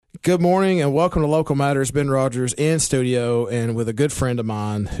Good morning and welcome to Local Matters. Ben Rodgers in studio and with a good friend of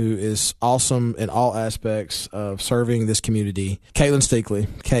mine who is awesome in all aspects of serving this community, Katelyn Steakley.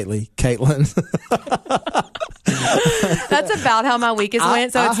 Katelyn. That's about how my week has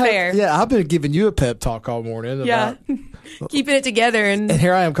went, so it's fair. Yeah, I've been giving you a pep talk all morning. Yeah, keeping it together. And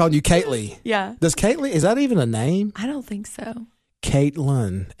here I am calling you Katelyn. Yeah. Does Katelyn, is that even a name? I don't think so.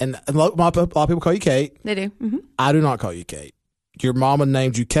 Katelyn. And a lot of people call you Kate. They do. Mm-hmm. I do not call you Kate. Your mama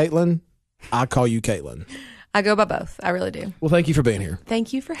named you Katelyn. I call you Katelyn. I go by both. I really do. Well, thank you for being here.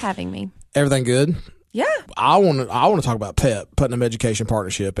 Thank you for having me. Everything good? Yeah. I want to talk about PEP, Putnam Education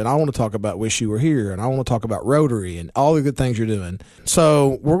Partnership, and I want to talk about Wish You Were Here, and I want to talk about Rotary and all the good things you're doing.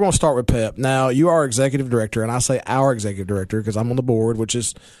 So we're going to start with PEP. Now, you are executive director, and I say our executive director because I'm on the board, which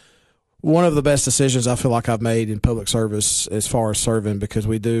is one of the best decisions I feel like I've made in public service as far as serving, because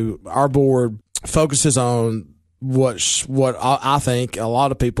our board focuses on what I think a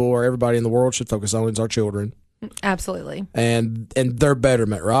lot of people or everybody in the world should focus on is our children. Absolutely. And their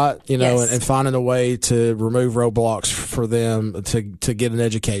betterment, right? Yes. And finding a way to remove roadblocks for them to get an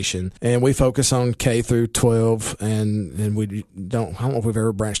education. And we focus on K through 12, and I don't know if we've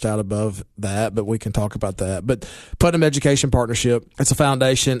ever branched out above that, but we can talk about that. But Putnam Education Partnership, it's a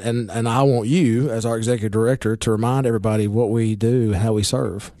foundation, and I want you as our executive director to remind everybody what we do, how we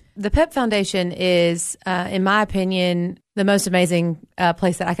serve. The PEP Foundation is, in my opinion, the most amazing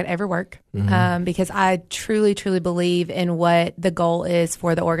place that I could ever work, because I truly, truly believe in what the goal is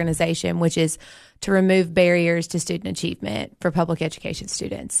for the organization, which is to remove barriers to student achievement for public education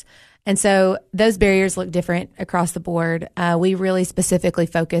students. And so those barriers look different across the board. We really specifically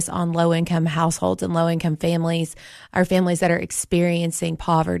focus on low-income households and low-income families, our families that are experiencing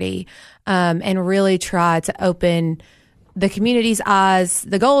poverty, and really try to open the community's eyes.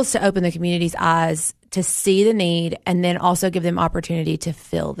 The goal is to open the community's eyes to see the need and then also give them opportunity to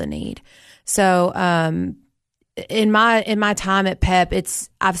fill the need. So, in my time at PEP,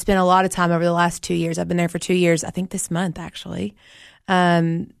 I've spent a lot of time over the last 2 years. I've been there for 2 years, I think this month actually,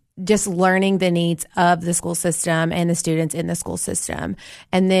 just learning the needs of the school system and the students in the school system,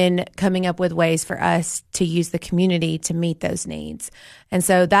 and then coming up with ways for us to use the community to meet those needs. And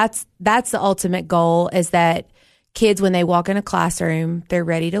so that's the ultimate goal, is that kids, when they walk in a classroom, they're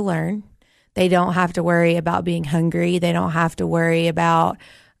ready to learn. They don't have to worry about being hungry. They don't have to worry about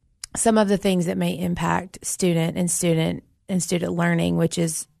some of the things that may impact student learning, which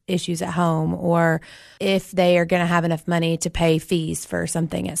is issues at home, or if they are going to have enough money to pay fees for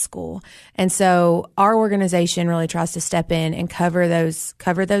something at school. And so our organization really tries to step in and cover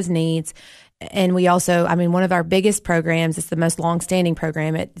those needs. And we also, one of our biggest programs, it's the most longstanding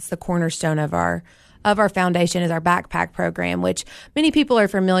program. It's the cornerstone of our foundation, is our backpack program, which many people are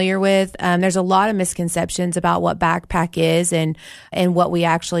familiar with. There's a lot of misconceptions about what backpack is and what we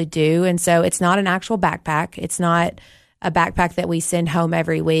actually do. And so it's not an actual backpack. It's not a backpack that we send home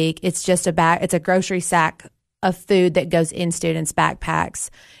every week. It's just it's a grocery sack of food that goes in students' backpacks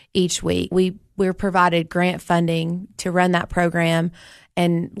each week. We're provided grant funding to run that program.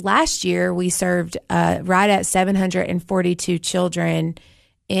 And last year we served right at 742 children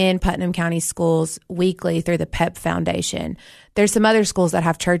in Putnam County schools weekly through the PEP Foundation. There's some other schools that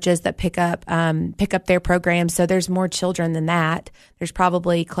have churches that pick up their programs, so there's more children than that. There's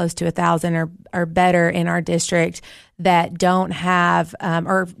probably close to 1,000 or better in our district that don't have,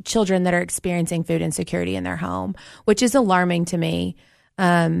 or children that are experiencing food insecurity in their home, which is alarming to me.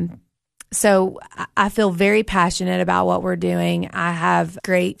 So I feel very passionate about what we're doing. I have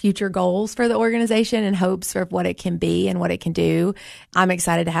great future goals for the organization and hopes for what it can be and what it can do. I'm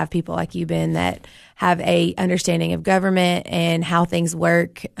excited to have people like you, Ben, that have a understanding of government and how things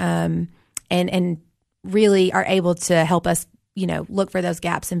work, and really are able to help us, look for those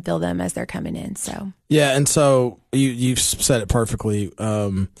gaps and fill them as they're coming in. So yeah, and so you've said it perfectly.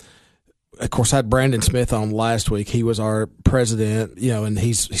 Of course, I had Brandon Smith on last week. He was our president, and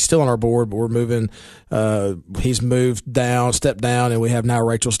he's still on our board, but we're moving. He's stepped down, and we have now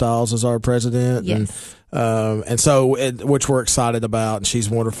Rachel Stiles as our president. Yes. And so, which we're excited about, and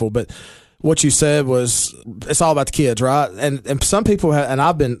she's wonderful. But what you said was, it's all about the kids, right? And some people have, and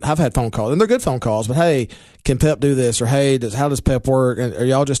I've had phone calls, and they're good phone calls, but hey, can PEP do this? Or hey, how does PEP work? And are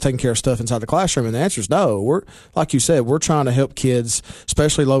y'all just taking care of stuff inside the classroom? And the answer is no. We're, like you said, we're trying to help kids,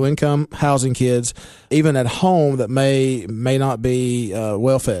 especially low income housing kids, even at home, that may not be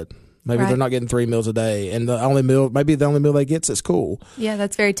well fed. Maybe they're not getting 3 meals a day, and the only meal they get is at school. Yeah,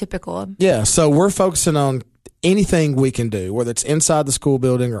 that's very typical. Yeah, so we're focusing on anything we can do, whether it's inside the school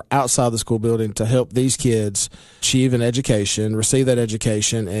building or outside the school building, to help these kids achieve an education, receive that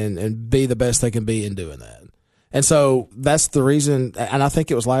education, and be the best they can be in doing that. And so that's the reason, and I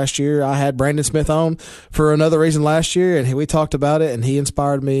think it was last year, I had Brandon Smith on for another reason last year, and we talked about it, and he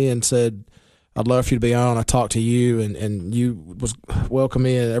inspired me and said, I'd love for you to be on. I talked to you, and you was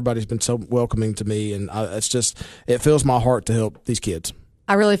welcoming, and everybody's been so welcoming to me, and it fills my heart to help these kids.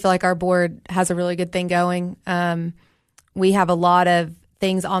 I really feel like our board has a really good thing going. We have a lot of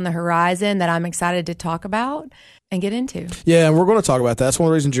things on the horizon that I'm excited to talk about and get into. Yeah, and we're going to talk about that. That's one of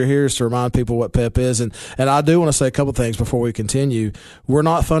the reasons you're here, is to remind people what PEP is. And I do want to say a couple things before we continue. We're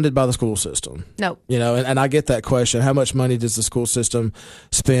not funded by the school system. No. And I get that question. How much money does the school system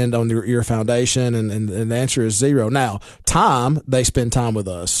spend on your foundation? And the answer is zero. Now, they spend time with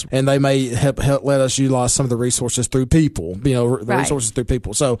us, and they may help let us utilize some of the resources through people, resources through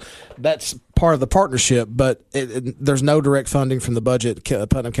people. So that's part of the partnership, but there's no direct funding from the budget,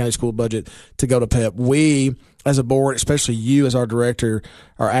 Putnam County School budget, to go to PEP. We, as a board, especially you as our director,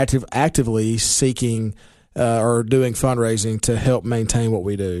 are actively seeking or doing fundraising to help maintain what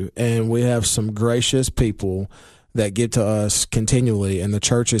we do. And we have some gracious people that give to us continually, and the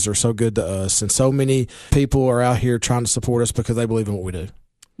churches are so good to us. And so many people are out here trying to support us because they believe in what we do.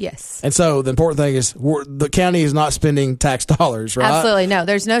 Yes. And so the important thing is the county is not spending tax dollars, right? Absolutely. No,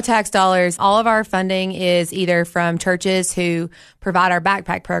 there's no tax dollars. All of our funding is either from churches who provide our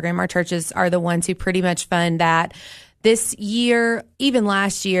backpack program. Our churches are the ones who pretty much fund that. This year, even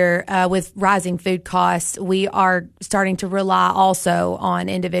last year, with rising food costs, we are starting to rely also on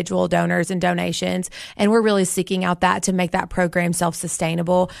individual donors and donations, and we're really seeking out that to make that program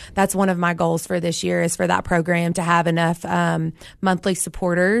self-sustainable. That's one of my goals for this year, is for that program to have enough monthly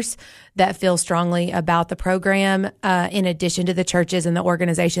supporters that feel strongly about the program, in addition to the churches and the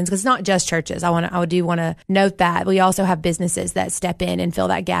organizations, because it's not just churches. I do want to note that we also have businesses that step in and fill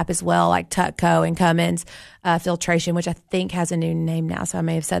that gap as well, like Tutco and Cummins Filtration, which I think has a new name now, so I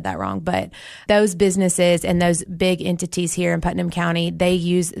may have said that wrong. But those businesses and those big entities here in Putnam County, they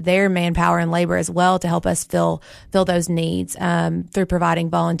use their manpower and labor as well to help us fill those needs through providing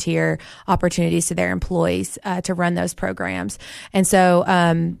volunteer opportunities to their employees to run those programs. And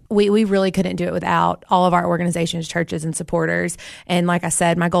so we really couldn't do it without all of our organizations, churches, and supporters. And like I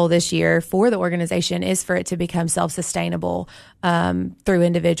said, my goal this year for the organization is for it to become self-sustainable through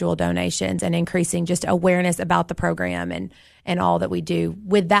individual donations and increasing just awareness about the program and all that we do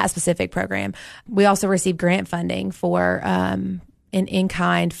with that specific program. We also receive grant funding for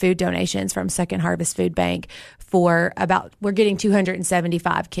in-kind food donations from Second Harvest Food Bank we're getting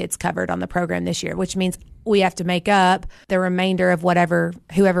 275 kids covered on the program this year, which means we have to make up the remainder of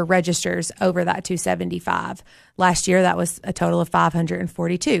whoever registers over that 275. Last year, that was a total of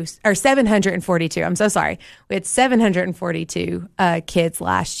 742. I'm so sorry. We had 742 kids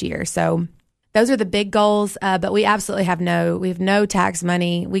last year. So those are the big goals, but we absolutely have no tax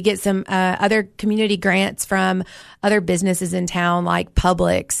money. We get some other community grants from other businesses in town, like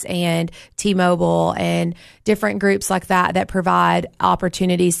Publix and T-Mobile and different groups like that provide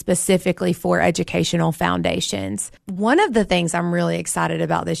opportunities specifically for educational foundations. One of the things I'm really excited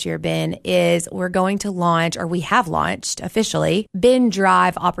about this year, Ben, is we're going to launch, or we have launched officially, bin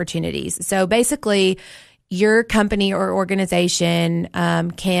drive opportunities. So basically, your company or organization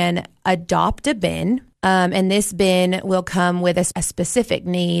can adopt a bin, and this bin will come with a specific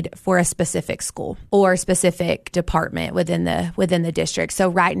need for a specific school or specific department within the district. So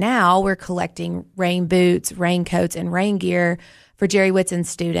right now, we're collecting rain boots, raincoats, and rain gear for Jerry Whitson's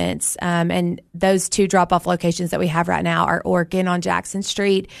students. And those two drop-off locations that we have right now are Orkin on Jackson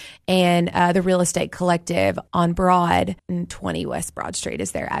Street and the Real Estate Collective on Broad, and 20 West Broad Street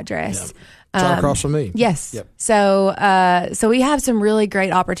is their address. Yep. It's right across from me. Yes. Yep. So we have some really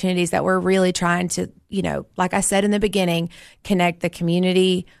great opportunities that we're really trying to, like I said in the beginning, connect the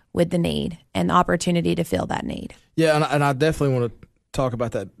community with the need and the opportunity to fill that need. Yeah, and I definitely want to talk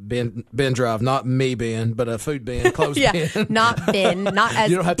about that bin drive, not me bin, but a food bin, closed bin. Not bin, not as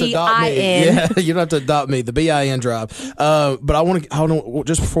you don't have to adopt me. Yeah, you don't have to adopt me, the BIN drive. But I want to,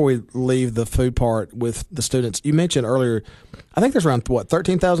 just before we leave the food part with the students, you mentioned earlier, I think there's around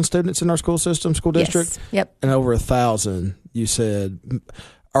 13,000 students in our school district. Yes. Yep. And over 1,000, you said,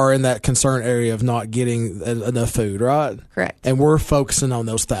 are in that concern area of not getting enough food, right? Correct. And we're focusing on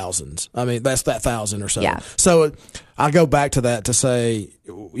those thousands. I mean, that's that 1,000 or so. Yeah. So I go back to that to say,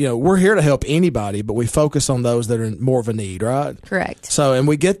 we're here to help anybody, but we focus on those that are in more of a need, right? Correct. So, and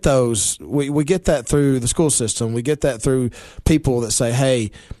we get those, we get that through the school system. We get that through people that say,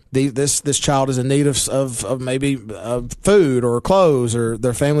 hey, this child is in need of maybe food or clothes, or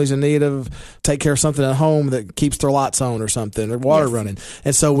their family's in need of take care of something at home that keeps their lights on or something, or water running.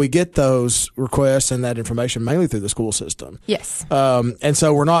 And so we get those requests and that information mainly through the school system. Yes. And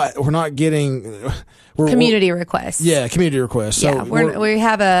so we're not getting community requests. Yeah, community requests. So we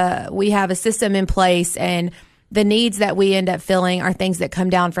have a system in place, and the needs that we end up filling are things that come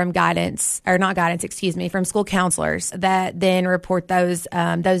down from from school counselors that then report those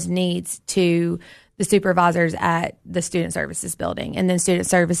needs to the supervisors at the student services building. And then student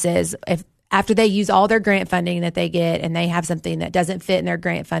services, after they use all their grant funding that they get and they have something that doesn't fit in their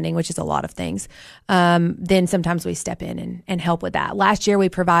grant funding, which is a lot of things, then sometimes we step in and help with that. Last year we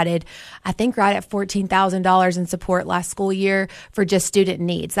provided, I think, right at $14,000 in support last school year for just student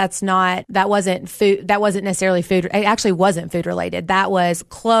needs. That wasn't necessarily food. It actually wasn't food related. That was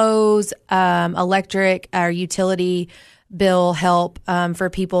clothes, electric or utility bill help for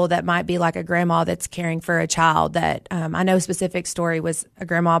people that might be like a grandma that's caring for a child that I know a specific story was a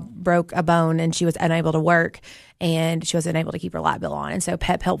grandma broke a bone and she was unable to work and she wasn't able to keep her light bill on. And so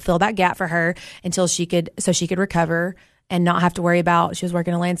PEP helped fill that gap for her until she could recover and not have to worry about, she was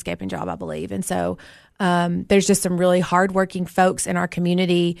working a landscaping job, I believe. And so there's just some really hardworking folks in our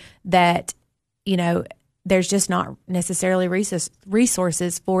community that, there's just not necessarily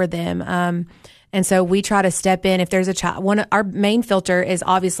resources for them. And so we try to step in if there's a child. Our main filter is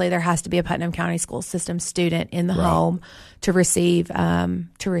obviously there has to be a Putnam County School System student in the home to receive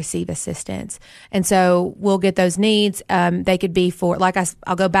assistance. And so we'll get those needs. They could be for,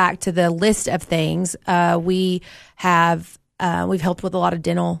 I'll go back to the list of things. We've helped with a lot of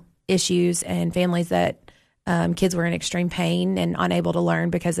dental issues and families that kids were in extreme pain and unable to learn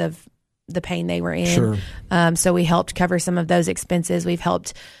because of the pain they were in. Sure. So we helped cover some of those expenses. We've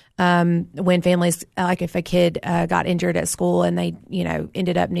helped when families, like if a kid got injured at school and they,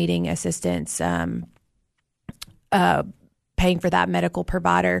 ended up needing assistance, paying for that medical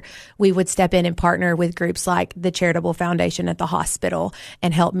provider, we would step in and partner with groups like the Charitable Foundation at the hospital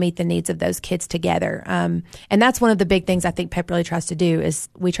and help meet the needs of those kids together. And that's one of the big things I think PEP really tries to do is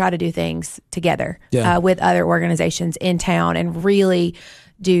we try to do things together with other organizations in town and really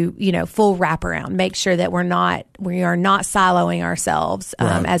do, full wraparound, make sure that we are not siloing ourselves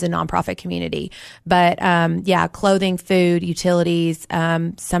as a nonprofit community. But clothing, food, utilities,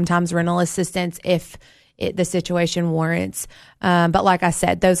 sometimes rental assistance if the situation warrants. But like I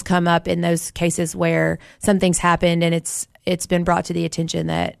said, those come up in those cases where something's happened and it's been brought to the attention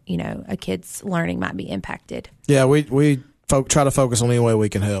that, a kid's learning might be impacted. Yeah, we try to focus on any way we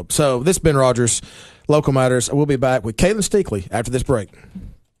can help. So this has been Rodgers, Local Matters. We'll be back with Katelyn Steakley after this break.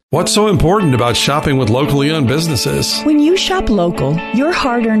 What's so important about shopping with locally owned businesses? When you shop local, your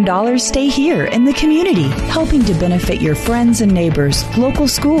hard-earned dollars stay here in the community, helping to benefit your friends and neighbors, local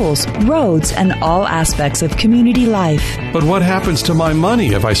schools, roads, and all aspects of community life. But what happens to my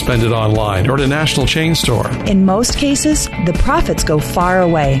money if I spend it online or at a national chain store? In most cases, the profits go far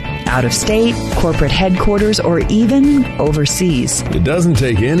away, out of state, corporate headquarters, or even overseas. It doesn't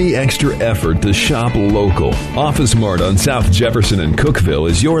take any extra effort to shop local. Office Mart on South Jefferson and Cookeville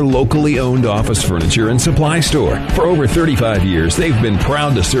is your locally owned office furniture and supply store. For over 35 years, they've been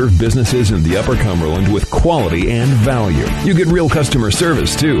proud to serve businesses in the Upper Cumberland with quality and value. You get real customer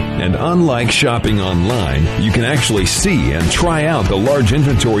service, too. And unlike shopping online, you can actually see and try out the large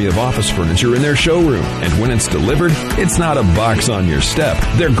inventory of office furniture in their showroom. And when it's delivered, it's not a box on your step.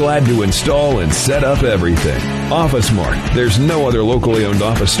 They're glad to install and set up everything. Office Mart. There's no other locally owned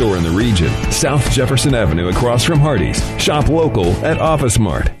office store in the region. South Jefferson Avenue across from Hardee's. Shop local at Office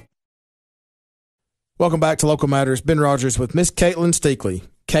Mart. Welcome back to Local Matters. Ben Rodgers with Miss Katelyn Steakley.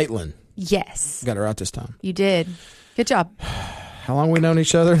 Katelyn. Yes. Got it right this time. You did. Good job. How long have we known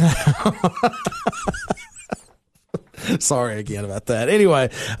each other now? Sorry again about that. Anyway,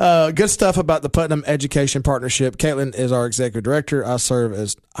 good stuff about the Putnam Education Partnership. Katelyn is our executive director. I serve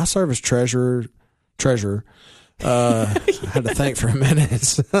as treasurer. I had to think for a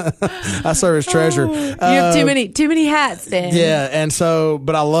minute. I serve as treasurer. You have too many hats, Ben. Yeah, and so,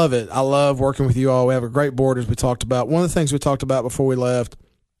 but I love it. I love working with you all. We have a great board, as we talked about. One of the things we talked about before we left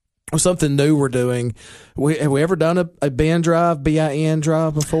was something new we're doing. Have we ever done a BIN drive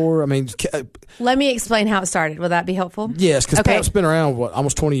before? I mean, let me explain how it started. Will that be helpful? Yes, because PEP's been around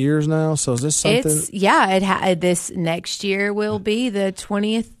almost 20 years now. So is this something? This next year will be the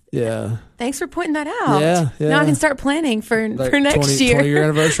 20th. Yeah. Thanks for pointing that out. Yeah. Now I can start planning for next year. 20-year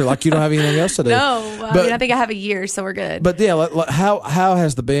anniversary. Like you don't have anything else to do. No. I think I have a year, so we're good. But yeah, how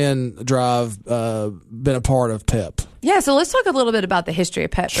has the BIN drive been a part of PEP? Yeah, so let's talk a little bit about the history of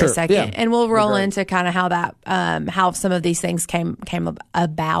PEP for a second, and we'll roll into kind of how that, how some of these things came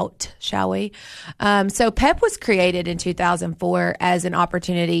about, shall we? So PEP was created in 2004 as an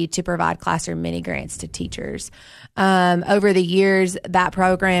opportunity to provide classroom mini grants to teachers. Over the years, that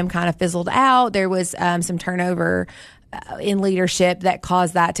program kind of fizzled out. There was some turnover in leadership that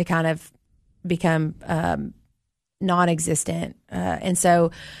caused that to kind of become non-existent, and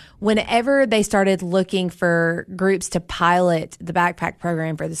so whenever they started looking for groups to pilot the backpack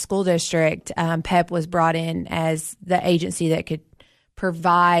program for the school district, PEP was brought in as the agency that could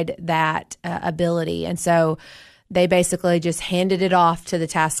provide that ability. And so they basically just handed it off to the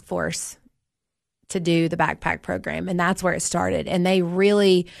task force to do the backpack program. And that's where it started. And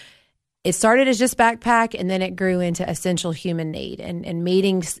it started as just backpack, and then it grew into essential human need and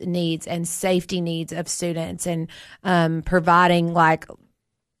meeting needs and safety needs of students, and providing like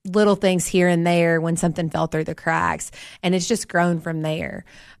little things here and there when something fell through the cracks. And it's just grown from there.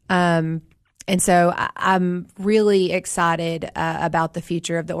 And so I'm really excited about the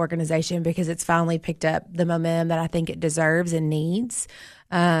future of the organization, because it's finally picked up the momentum that I think it deserves and needs.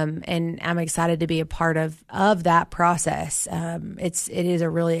 And I'm excited to be a part of that process. It is a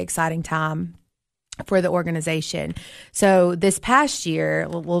really exciting time for the organization. So this past year,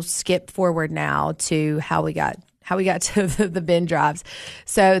 we'll skip forward now to how we got to the bin drives.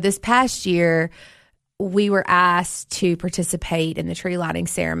 So this past year, we were asked to participate in the tree lighting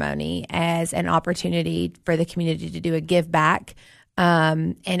ceremony as an opportunity for the community to do a give back.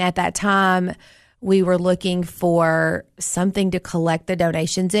 And at that time, we were looking for something to collect the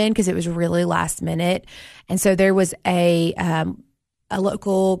donations in, because it was really last minute. And so there was a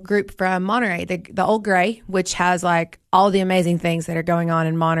local group from Monterey, the Old Gray, which has like all the amazing things that are going on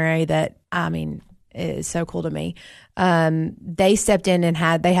in Monterey that, I mean, is so cool to me. They stepped in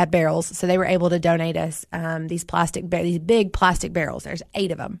and they had barrels, so they were able to donate us these big plastic barrels. There's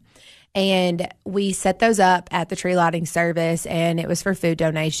 8 of them, and we set those up at the tree lighting service, and it was for food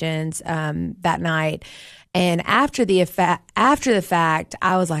donations that night. And after the fact,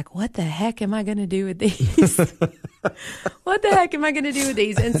 I was like, "What the heck am I going to do with these? What the heck am I going to do with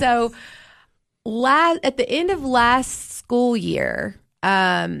these?" And so, at the end of last school year,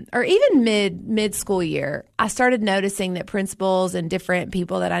 or even mid school year, I started noticing that principals and different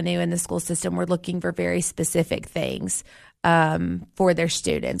people that I knew in the school system were looking for very specific things for their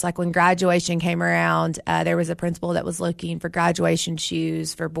students. Like when graduation came around, there was a principal that was looking for graduation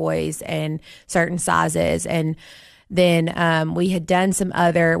shoes for boys and certain sizes. And then we had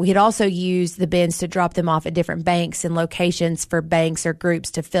also used the bins to drop them off at different banks and locations for banks or groups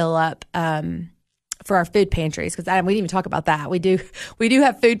to fill up for our food pantries, because we didn't even talk about that. We do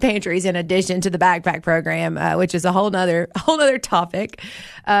have food pantries in addition to the backpack program, which is a whole nother topic.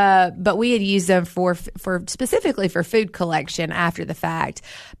 But we had used them for specifically for food collection after the fact.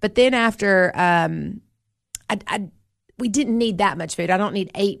 But then after, we didn't need that much food. I don't need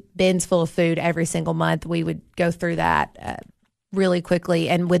 8 bins full of food every single month. We would go through that really quickly.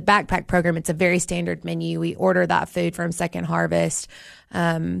 And with backpack program, it's a very standard menu. We order that food from Second Harvest,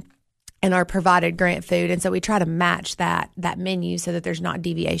 and our provided grant food. And so we try to match that menu so that there's not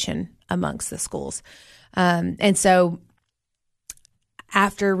deviation amongst the schools. And so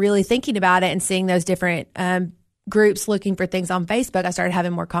after really thinking about it and seeing those different groups looking for things on Facebook, I started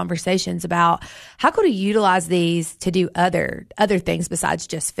having more conversations about how could we utilize these to do other things besides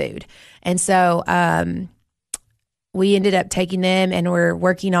just food. And so we ended up taking them, and we're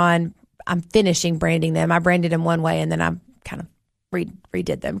working on, I'm finishing branding them. I branded them one way, and then I kind of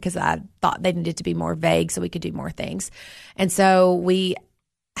redid them because I thought they needed to be more vague so we could do more things. And so we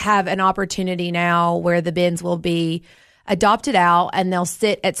have an opportunity now where the bins will be adopted out, and they'll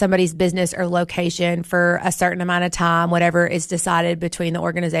sit at somebody's business or location for a certain amount of time, whatever is decided between the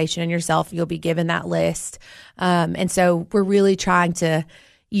organization and yourself. You'll be given that list. And so we're really trying to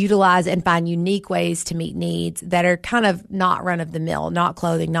utilize and find unique ways to meet needs that are kind of not run of the mill, not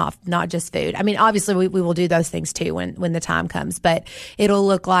clothing, not just food. I mean, obviously we will do those things too when the time comes, but it'll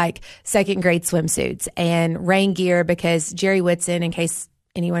look like second grade swimsuits and rain gear, because Jerry Whitson, in case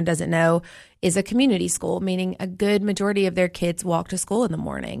anyone doesn't know, is a community school, meaning a good majority of their kids walk to school in the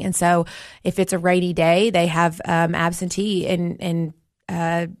morning. And so if it's a rainy day, they have absentee and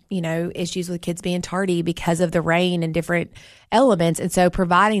issues with kids being tardy because of the rain and different elements. And so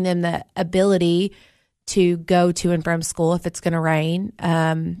providing them the ability to go to and from school if it's going to rain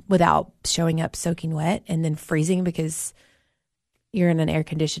without showing up soaking wet and then freezing because you're in an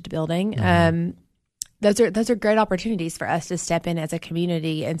air-conditioned building. Mm-hmm. Those are great opportunities for us to step in as a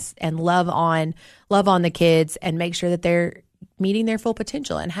community and love on the kids and make sure that they're meeting their full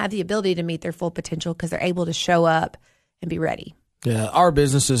potential and have the ability to meet their full potential because they're able to show up and be ready. Yeah, our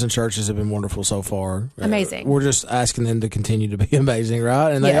businesses and churches have been wonderful so far. Amazing. We're just asking them to continue to be amazing,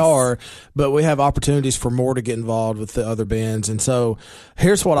 right? And they are, but we have opportunities for more to get involved with the other bands. And so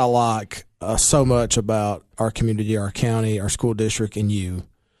here's what I like so much about our community, our county, our school district, and you.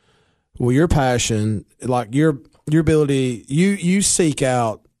 Well, your passion, like your ability, you seek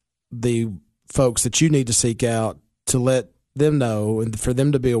out the folks that you need to seek out to let them know and for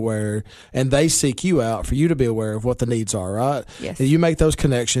them to be aware, and they seek you out for you to be aware of what the needs are, right? Yes. And you make those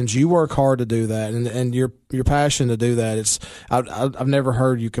connections. You work hard to do that, and your passion to do that. It's I've never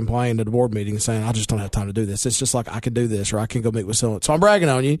heard you complain at a board meeting saying, "I just don't have time to do this." It's just like, I can do this, or I can go meet with someone. So I'm bragging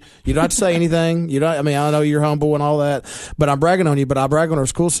on you. You don't have to say anything. You don't. I mean, I know you're humble and all that, but I'm bragging on you. But I brag on our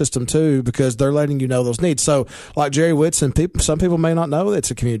school system too, because they're letting you know those needs. So like Jerry Whitson, some people may not know that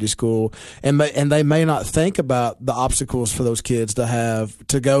it's a community school, and they may not think about the obstacles for those kids to have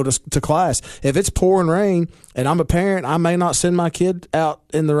to go to class. If it's pouring rain and I'm a parent, I may not send my kid out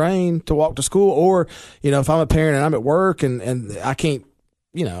in the rain to walk to school. Or, if I'm a parent and I'm at work and I can't,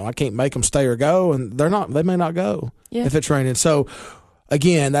 I can't make them stay or go, and they may not go if it's raining. So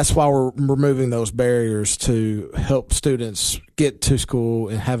again, that's why we're removing those barriers to help students get to school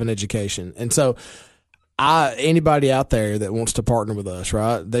and have an education. And so anybody out there that wants to partner with us,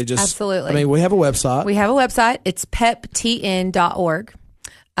 right? They just absolutely. I mean, we have a website. It's peptn.org.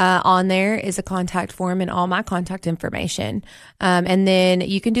 On there is a contact form and all my contact information. And then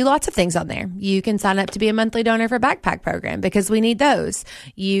you can do lots of things on there. You can sign up to be a monthly donor for backpack program because we need those.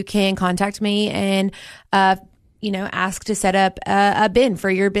 You can contact me and, ask to set up a bin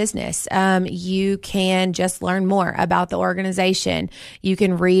for your business. You can just learn more about the organization. You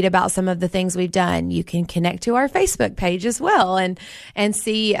can read about some of the things we've done. You can connect to our Facebook page as well and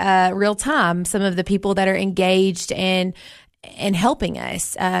see real time some of the people that are engaged and helping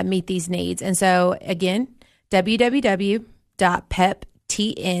us meet these needs. And so again,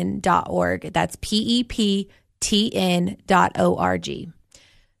 www.peptn.org. That's PEPTN.org.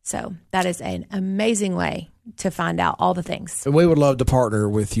 So that is an amazing way to find out all the things. And we would love to partner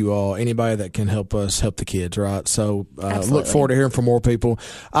with you all, anybody that can help us help the kids, right? So look forward to hearing from more people.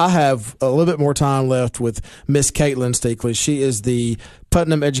 I have a little bit more time left with Miss Katelyn Steakley. She is the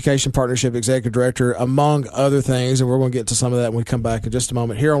Putnam Education Partnership Executive Director, among other things, and we're going to get to some of that when we come back in just a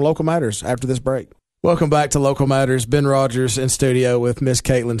moment here on Local Matters after this break. Welcome back to Local Matters. Ben Rodgers in studio with Miss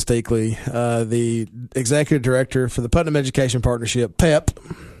Katelyn Steakley, the Executive Director for the Putnam Education Partnership, PEP.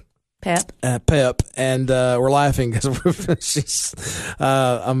 And we're laughing because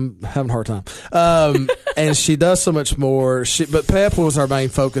I'm having a hard time. And she does so much more. But PEP was our main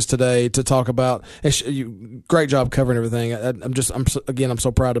focus today to talk about. And great job covering everything. I'm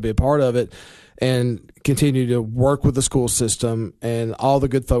so proud to be a part of it and continue to work with the school system and all the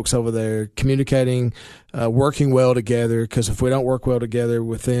good folks over there, communicating, working well together. Because if we don't work well together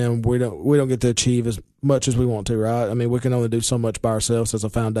with them, we don't get to achieve as much as we want to, right? I mean, we can only do so much by ourselves as a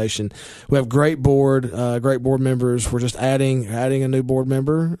foundation. We have great board members. We're just adding a new board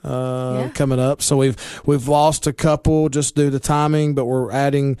member coming up. So we've lost a couple just due to timing, but we're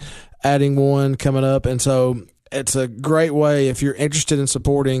adding one coming up, and so it's a great way if you're interested in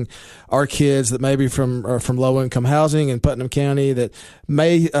supporting our kids that may be from low income housing in Putnam County that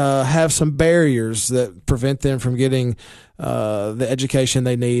may have some barriers that prevent them from getting the education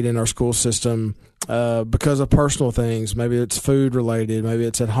they need in our school system because of personal things. Maybe it's food related. Maybe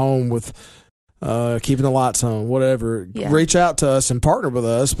it's at home with keeping the lights on, whatever. Yeah. Reach out to us and partner with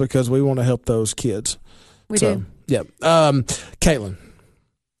us because we want to help those kids. We do. Yeah. Katelyn.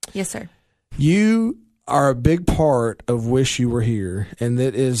 Yes, sir. You are a big part of Wish You Were Here, and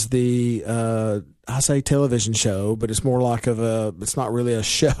that is the I say television show, but it's more like it's not really a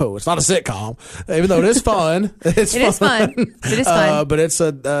show. It's not a sitcom, even though it is fun. It is fun. It is fun. But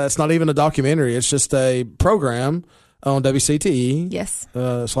it's not even a documentary. It's just a program on WCTE. Yes.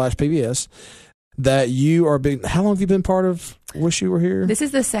 /PBS that you are big. How long have you been part of Wish You Were Here? This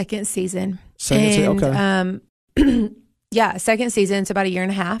is the second season. Okay. Yeah, second season. It's about a year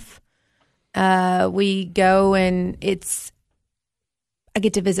and a half. We go and I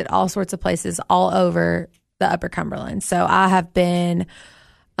get to visit all sorts of places all over the Upper Cumberland. So I have been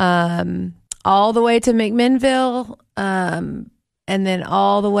all the way to McMinnville, and then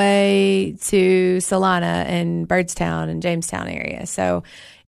all the way to Salina and Byrdstown and Jamestown area. So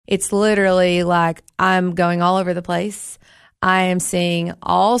it's literally like I'm going all over the place. I am seeing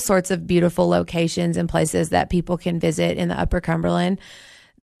all sorts of beautiful locations and places that people can visit in the Upper Cumberland.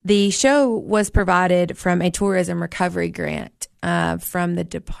 The show was provided from a tourism recovery grant from the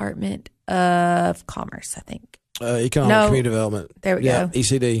Department of Commerce, I think. Economic Community Development. There we go.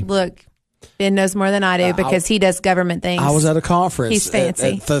 ECD. Look, Ben knows more than I do because he does government things. I was at a conference. He's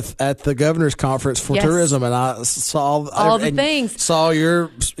fancy. At the governor's conference for tourism, and I saw all the things. Saw you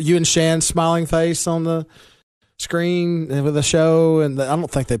and Shan's smiling face on the screen with the show, and I don't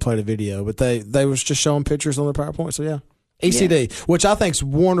think they played a video, but they was just showing pictures on the PowerPoint. So yeah. ECD, which I think is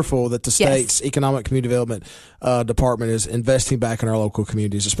wonderful that the state's Economic Community Development Department is investing back in our local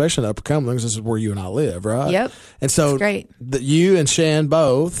communities, especially in Upper Cumberland, because this is where you and I live, right? Yep. And so great. You and Shan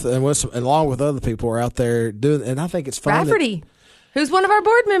both, and along with other people, are out there doing, and I think it's fun. Rafferty, who's one of our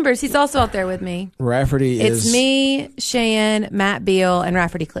board members, he's also out there with me. Rafferty It's me, Shan, Matt Beal, and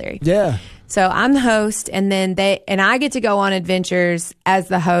Rafferty Cleary. Yeah. So I'm the host, and then I get to go on adventures as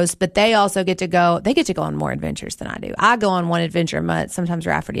the host, but they also get to go on more adventures than I do. I go on one adventure a month, sometimes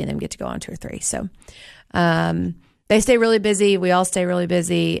Rafferty and them get to go on 2 or 3. So they stay really busy. We all stay really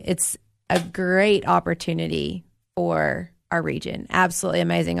busy. It's a great opportunity for our region. Absolutely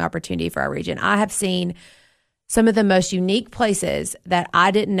amazing opportunity for our region. I have seen some of the most unique places that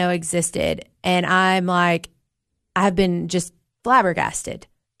I didn't know existed, and I've been just flabbergasted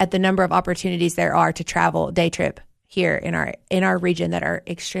at the number of opportunities there are to travel day trip here in our region that are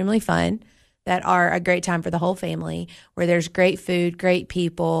extremely fun, that are a great time for the whole family, where there's great food, great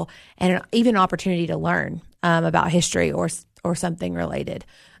people, and even an opportunity to learn about history or something related.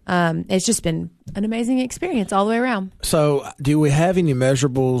 It's just been an amazing experience all the way around. So do we have any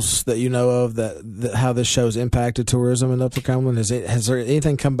measurables that you know of that how this show's impacted tourism in Upper Cumberland? Has there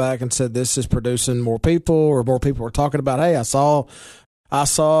anything come back and said this is producing more people, or more people are talking about, hey, I saw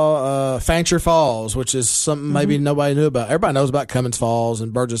Fancher Falls, which is something maybe nobody knew about. Everybody knows about Cummins Falls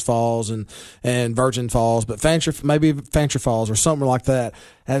and Burgess Falls and Virgin Falls, but Fancher Falls or something like that.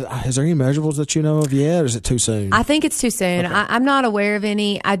 Is there any measurables that you know of yet, or is it too soon? I think it's too soon. Okay. I'm not aware of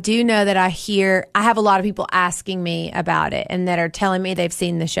any. I do know that I have a lot of people asking me about it and that are telling me they've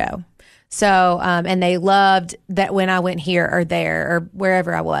seen the show. So, and they loved that when I went here or there or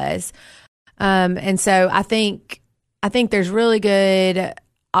wherever I was. And so I think there's really good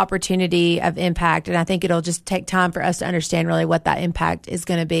opportunity of impact, and I think it'll just take time for us to understand really what that impact is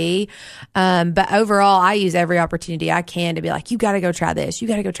going to be. But overall, I use every opportunity I can to be like, you got to go try this, you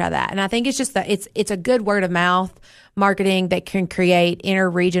got to go try that. And I think it's just that it's a good word of mouth marketing that can create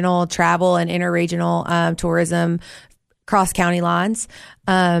interregional travel and interregional tourism cross county lines.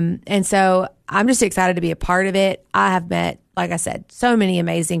 And so I'm just excited to be a part of it. I have met, like I said, so many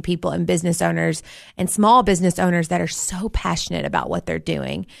amazing people and business owners and small business owners that are so passionate about what they're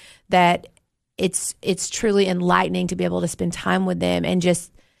doing that it's truly enlightening to be able to spend time with them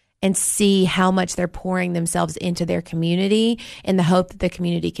and see how much they're pouring themselves into their community in the hope that the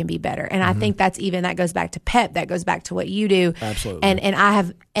community can be better. And I think that goes back to PEP, that goes back to what you do. Absolutely.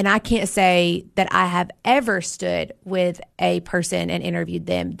 And I can't say that I have ever stood with a person and interviewed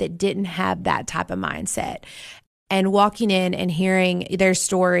them that didn't have that type of mindset. And walking in and hearing their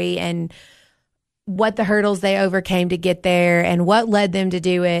story and what the hurdles they overcame to get there and what led them to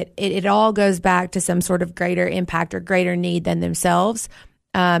do it, it all goes back to some sort of greater impact or greater need than themselves.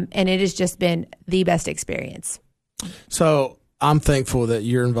 And it has just been the best experience. So I'm thankful that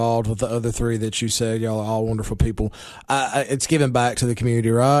you're involved with the other 3 that you said. Y'all are all wonderful people. It's giving back to the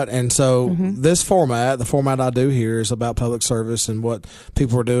community, right? And so this format, the format I do here, is about public service and what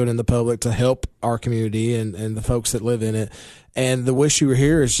people are doing in the public to help our community and the folks that live in it. And the Wish You Were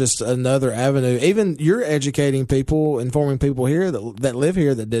Here is just another avenue. Even you're educating people, informing people here that live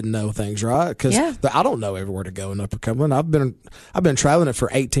here that didn't know things, right? Because I don't know everywhere to go in Upper Cumberland. I've been traveling it for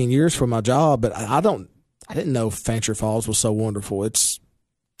 18 years for my job, but I didn't know Fancher Falls was so wonderful. It's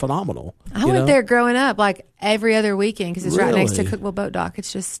phenomenal. I went there growing up like every other weekend because it's right next to Cookville Boat Dock.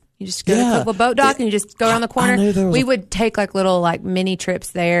 It's just, you just go to Cookville Boat Dock and you just go around the corner. We would take like little like mini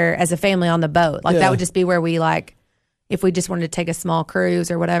trips there as a family on the boat. Like that would just be where we if we just wanted to take a small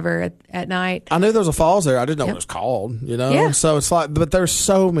cruise or whatever at night. I knew there was a falls there. I didn't know what it was called, Yeah. So it's like, but there's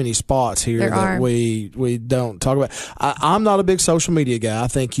so many spots here that we don't talk about. I'm not a big social media guy. I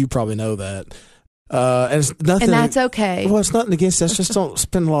think you probably know that. And it's nothing. And that's okay. Well, it's nothing against us. Just don't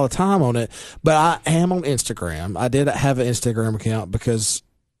spend a lot of time on it. But I am on Instagram. I did have an Instagram account because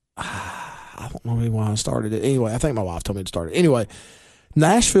I don't know why I started it. Anyway, I think my wife told me to start it. Anyway,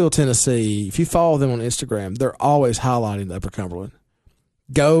 Nashville, Tennessee, if you follow them on Instagram, they're always highlighting the Upper Cumberland.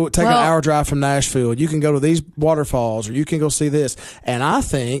 Go take an hour drive from Nashville. You can go to these waterfalls, or you can go see this. And I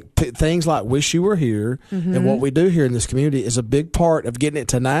think things like Wish You Were Here and what we do here in this community is a big part of getting it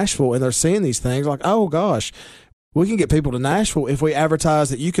to Nashville. And they're seeing these things like, oh, gosh, we can get people to Nashville if we advertise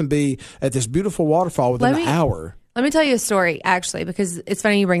that you can be at this beautiful waterfall within an hour. Let me tell you a story, actually, because it's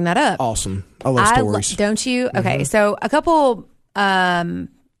funny you bring that up. Awesome. I love stories. Don't you? Okay, so a couple, probably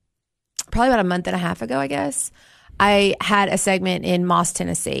about a month and a half ago, I guess, I had a segment in Moss,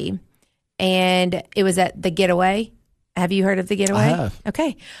 Tennessee, and it was at The Getaway. Have you heard of The Getaway? I have.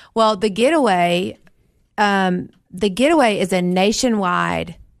 Okay. Well, The Getaway is a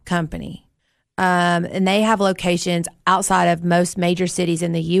nationwide company. And they have locations outside of most major cities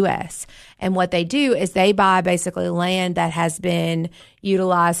in the U.S. And what they do is they buy basically land that has been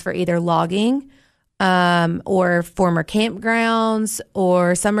utilized for either logging or former campgrounds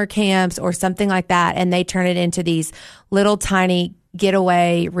or summer camps or something like that. And they turn it into these little tiny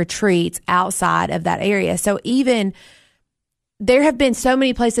getaway retreats outside of that area. So even there have been so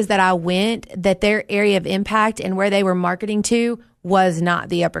many places that I went that their area of impact and where they were marketing to was not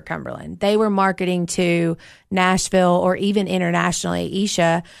the Upper Cumberland. They were marketing to Nashville or even internationally.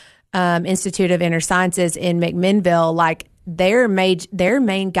 Isha, Institute of Inner Sciences in McMinnville, like their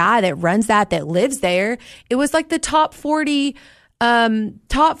main guy that runs that lives there. It was like the top 40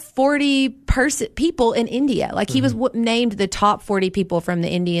 people in India. Like he was named the top 40 people from the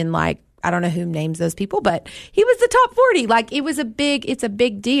Indian, like, I don't know who names those people, but he was the top 40. Like it's a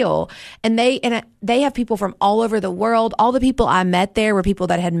big deal. And they have people from all over the world. All the people I met there were people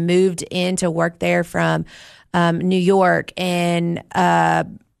that had moved in to work there from New York and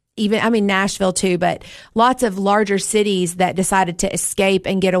Nashville too, but lots of larger cities that decided to escape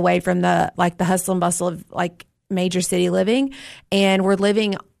and get away from the hustle and bustle of like major city living, and were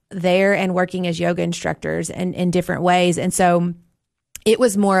living there and working as yoga instructors and in different ways. And so it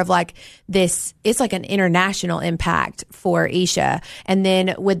was more of like this, it's like an international impact for Isha. And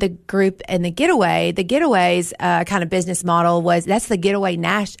then with the group and the Getaway's kind of business model that's the Getaway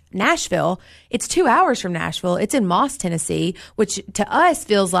Nashville. It's 2 hours from Nashville. It's in Moss, Tennessee, which to us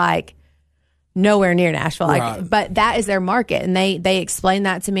feels like nowhere near Nashville. Right. But that is their market. And they explain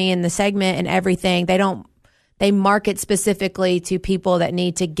that to me in the segment and everything. They market specifically to people that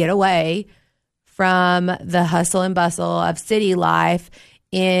need to get away from the hustle and bustle of city life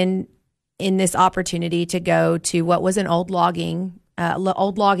in this opportunity to go to what was an old logging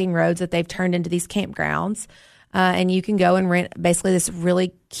roads that they've turned into these campgrounds. And you can go and rent basically this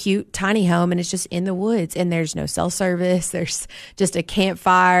really cute tiny home, and it's just in the woods, and there's no cell service. There's just a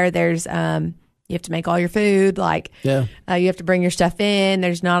campfire. There's, you have to make all your food. You have to bring your stuff in.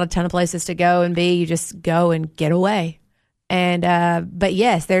 There's not a ton of places to go and be. You just go and get away. And, but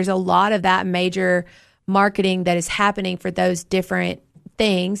yes, there's a lot of that major marketing that is happening for those different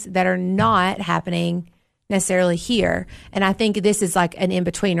things that are not happening necessarily here. And I think this is like an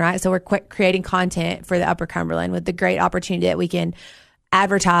in-between, right? So we're creating content for the Upper Cumberland with the great opportunity that we can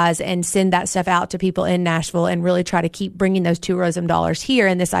advertise and send that stuff out to people in Nashville and really try to keep bringing those tourism dollars here.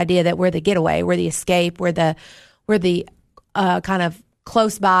 And this idea that we're the getaway, we're the escape, we're the kind of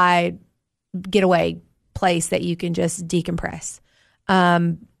close by getaway place that you can just decompress.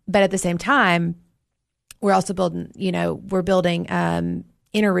 But at the same time, we're also building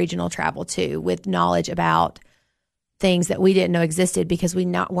interregional travel too, with knowledge about things that we didn't know existed because we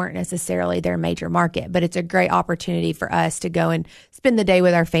weren't necessarily their major market. But it's a great opportunity for us to go and spend the day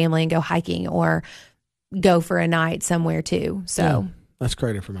with our family and go hiking or go for a night somewhere too. So yeah, that's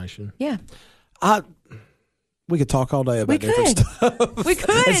great information. Yeah. We could talk all day about different stuff. We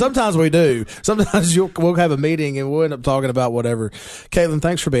could. And sometimes we do. Sometimes we'll have a meeting and we'll end up talking about whatever. Katelyn,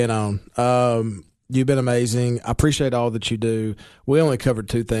 thanks for being on. You've been amazing. I appreciate all that you do. We only covered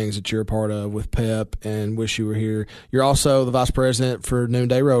 2 things that you're a part of with PEP, and wish you were here. You're also the vice president for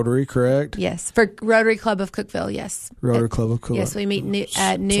Noonday Rotary, correct? Yes, for Rotary Club of Cookeville, yes. Rotary Club of Cookeville. Yes, we meet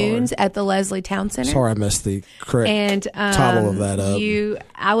at noons at the Leslie Town Center. Sorry I missed the correct title of that up.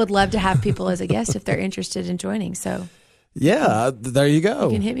 I would love to have people as a guest if they're interested in joining, so... Yeah, there you go.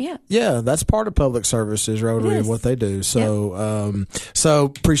 You can hit me up. Yeah, that's part of public services, Rotary, and what they do. So, so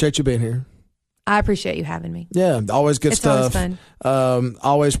appreciate you being here. I appreciate you having me. Yeah, always good stuff. It's always fun.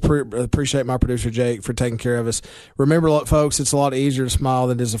 Always appreciate my producer, Jake, for taking care of us. Remember, folks, it's a lot easier to smile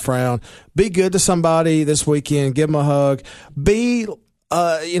than it is to frown. Be good to somebody this weekend. Give them a hug. Be,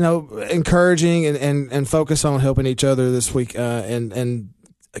 encouraging and focus on helping each other this week. And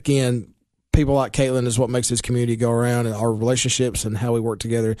again, people like Katelyn is what makes this community go around, and our relationships and how we work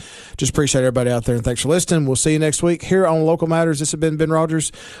together. Just appreciate everybody out there, and thanks for listening. We'll see you next week here on Local Matters. This has been Ben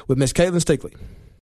Rodgers with Miss Katelyn Steakley.